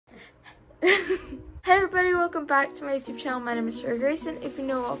Hey everybody, welcome back to my YouTube channel. My name is TORI GRACEN. If you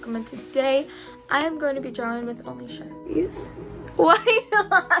know, welcome. And today I am going to be drawing with only Sharpies. Why are you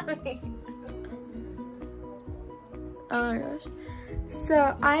laughing? Oh my gosh.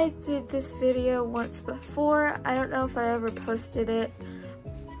 So I did this video once before. I don't know if I ever posted it,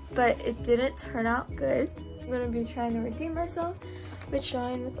 but it didn't turn out good. I'm going to be trying to redeem myself with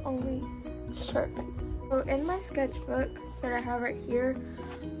drawing with only Sharpies. So in my sketchbook that I have right here,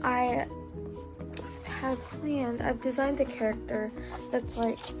 I have planned, I've designed a character that's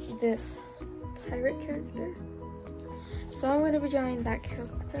like this pirate character. So I'm going to be drawing that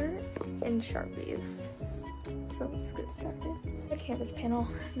character in Sharpies. So let's get started. The canvas panel.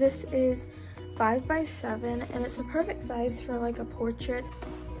 This is 5 by 7 and it's a perfect size for like a portrait.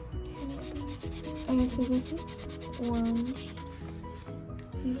 Okay, so this is orange.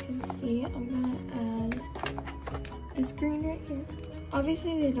 You can see I'm going to add this green right here.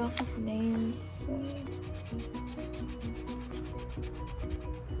 Obviously they don't have names, so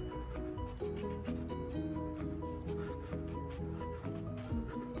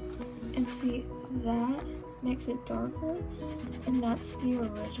and see, that makes it darker, and that's the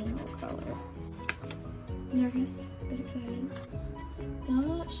original color. Nervous, but excited. Now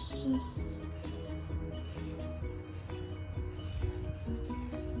let's just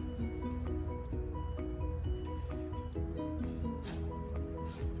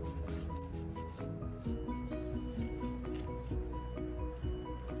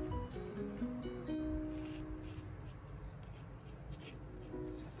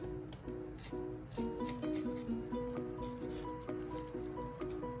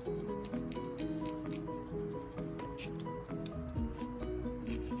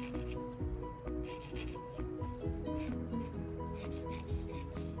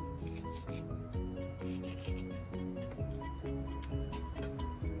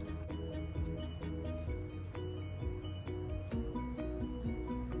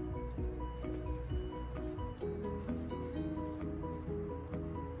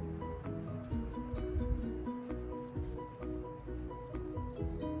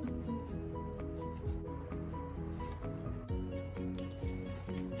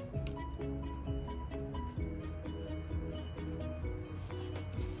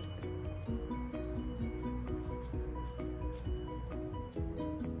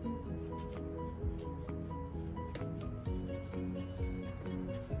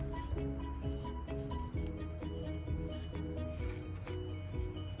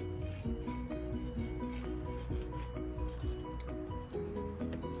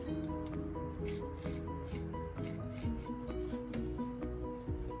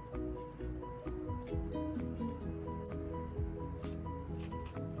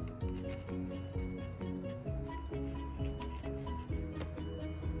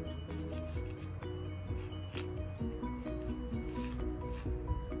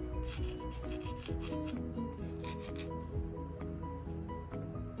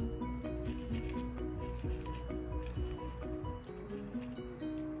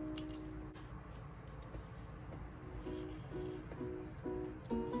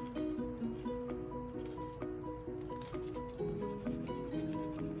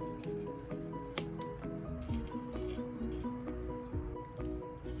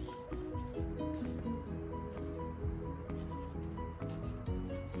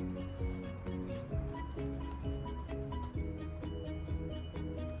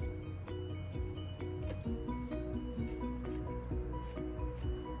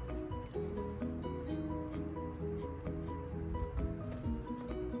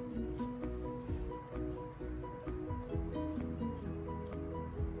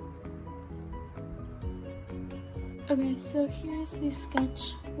okay, so here's the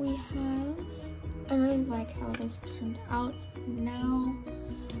sketch we have. I really like how this turned out. Now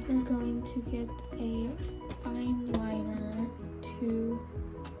we're going to get a fine liner to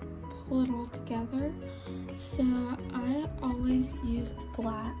pull it all together. So I always use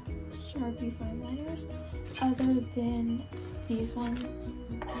black Sharpie fine liners other than these ones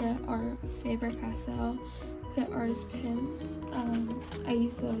that are Faber-Castell Fit Artist pens. I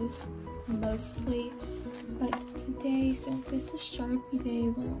use those mostly. But today, since it's a Sharpie day,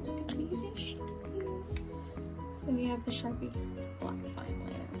 we're only going to be using Sharpies. So we have the Sharpie black fine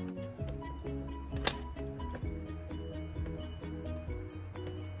liner.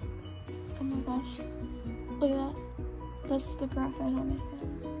 Oh my gosh. Look at that. That's the graphite on my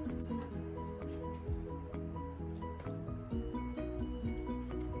hand.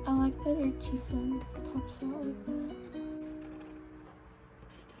 I like that her cheekbone pops out like that.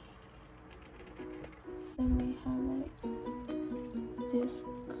 Then we have like this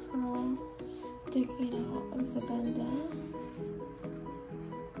curl sticking out of the bandana.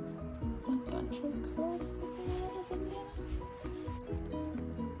 A bunch of curls sticking out of the bandana.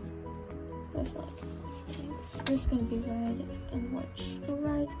 I feel like this is gonna be red and white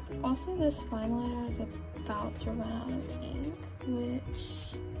stripe. Also, this fineliner is about to run out of ink, which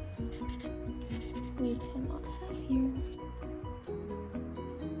we cannot have here.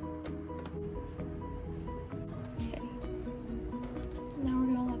 Okay. Now we're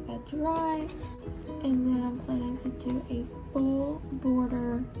gonna let that dry, and then I'm planning to do a full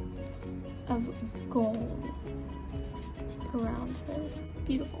border of gold around her.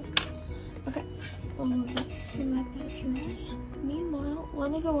 Beautiful. Okay, well, let's let that dry. Meanwhile,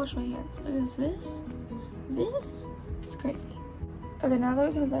 let me go wash my hands, because this is crazy. Okay, now that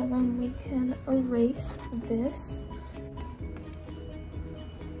we got that done, we can erase this.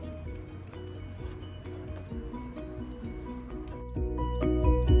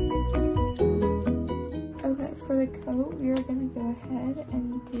 Okay, for the coat, we are gonna go ahead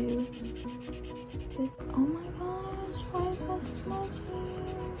and do this. Oh my gosh, why is that smudgy?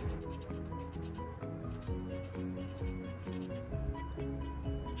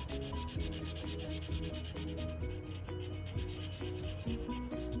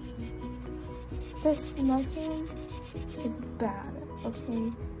 The smudging is bad,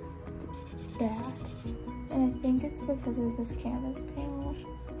 okay? Bad. And I think it's because of this canvas panel,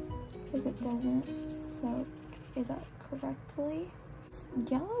 because it doesn't soak it up correctly.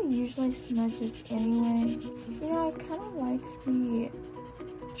 Yellow usually smudges anyway. Yeah, I kind of like the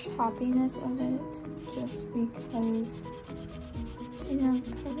choppiness of it, just because, you know,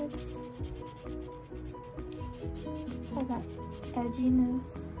 because it's all that edginess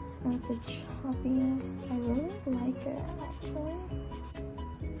with the choppiness. I really like it, actually.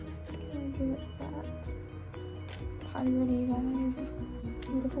 Can I give it that? Potty ready, guys.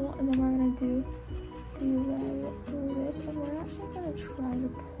 Beautiful. And then we're gonna do the red lip, and we're actually gonna try to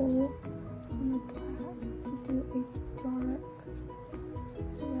pull on the black to do a dark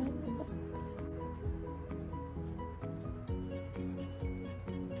red lip.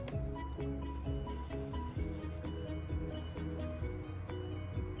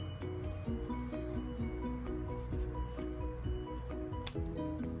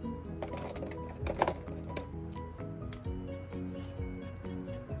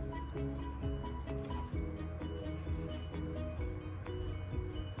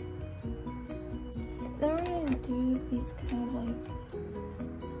 Then we're gonna do these kind of like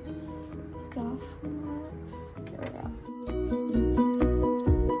scuff marks. There we go.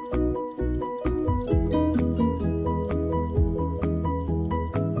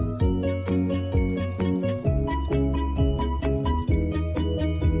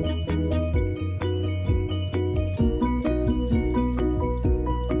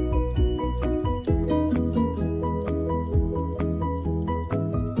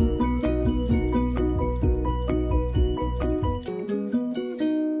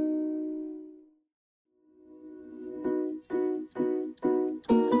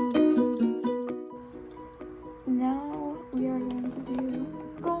 Now we are going to do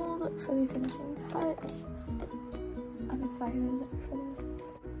gold for the finishing touch. I'm excited for this.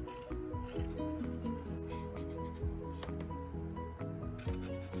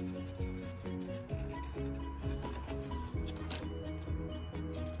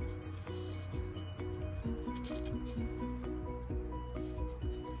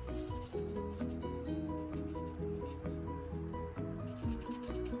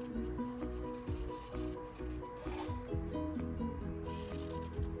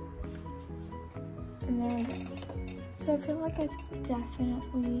 And there we go. So I feel like I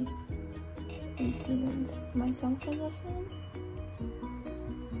definitely redeemed myself in this one.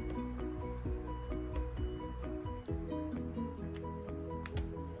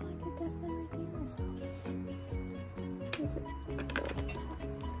 I feel like I definitely redeemed myself. Is it?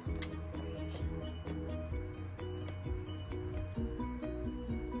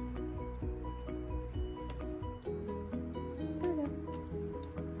 There we go.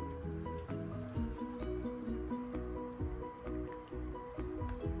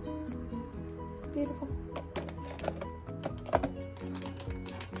 Beautiful.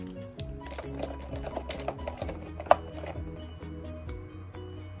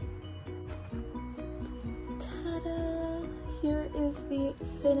 Ta-da! Here is the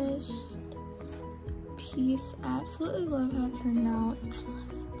finished piece. I absolutely love how it turned out.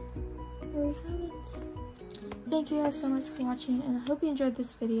 I love it. Here we have it. Thank you guys so much for watching, and I hope you enjoyed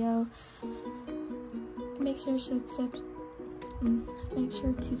this video. Make sure to make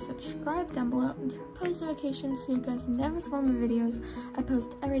sure to subscribe down below and turn post notifications so you guys never miss one of my videos. I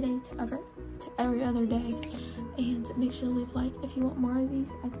post every day to every other day. And make sure to leave a like if you want more of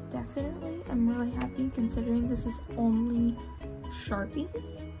these. I'm really happy considering this is only Sharpies.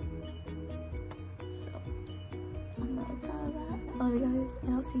 So I'm really proud of that. I love you guys,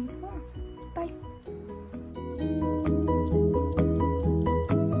 and I'll see you tomorrow. Bye.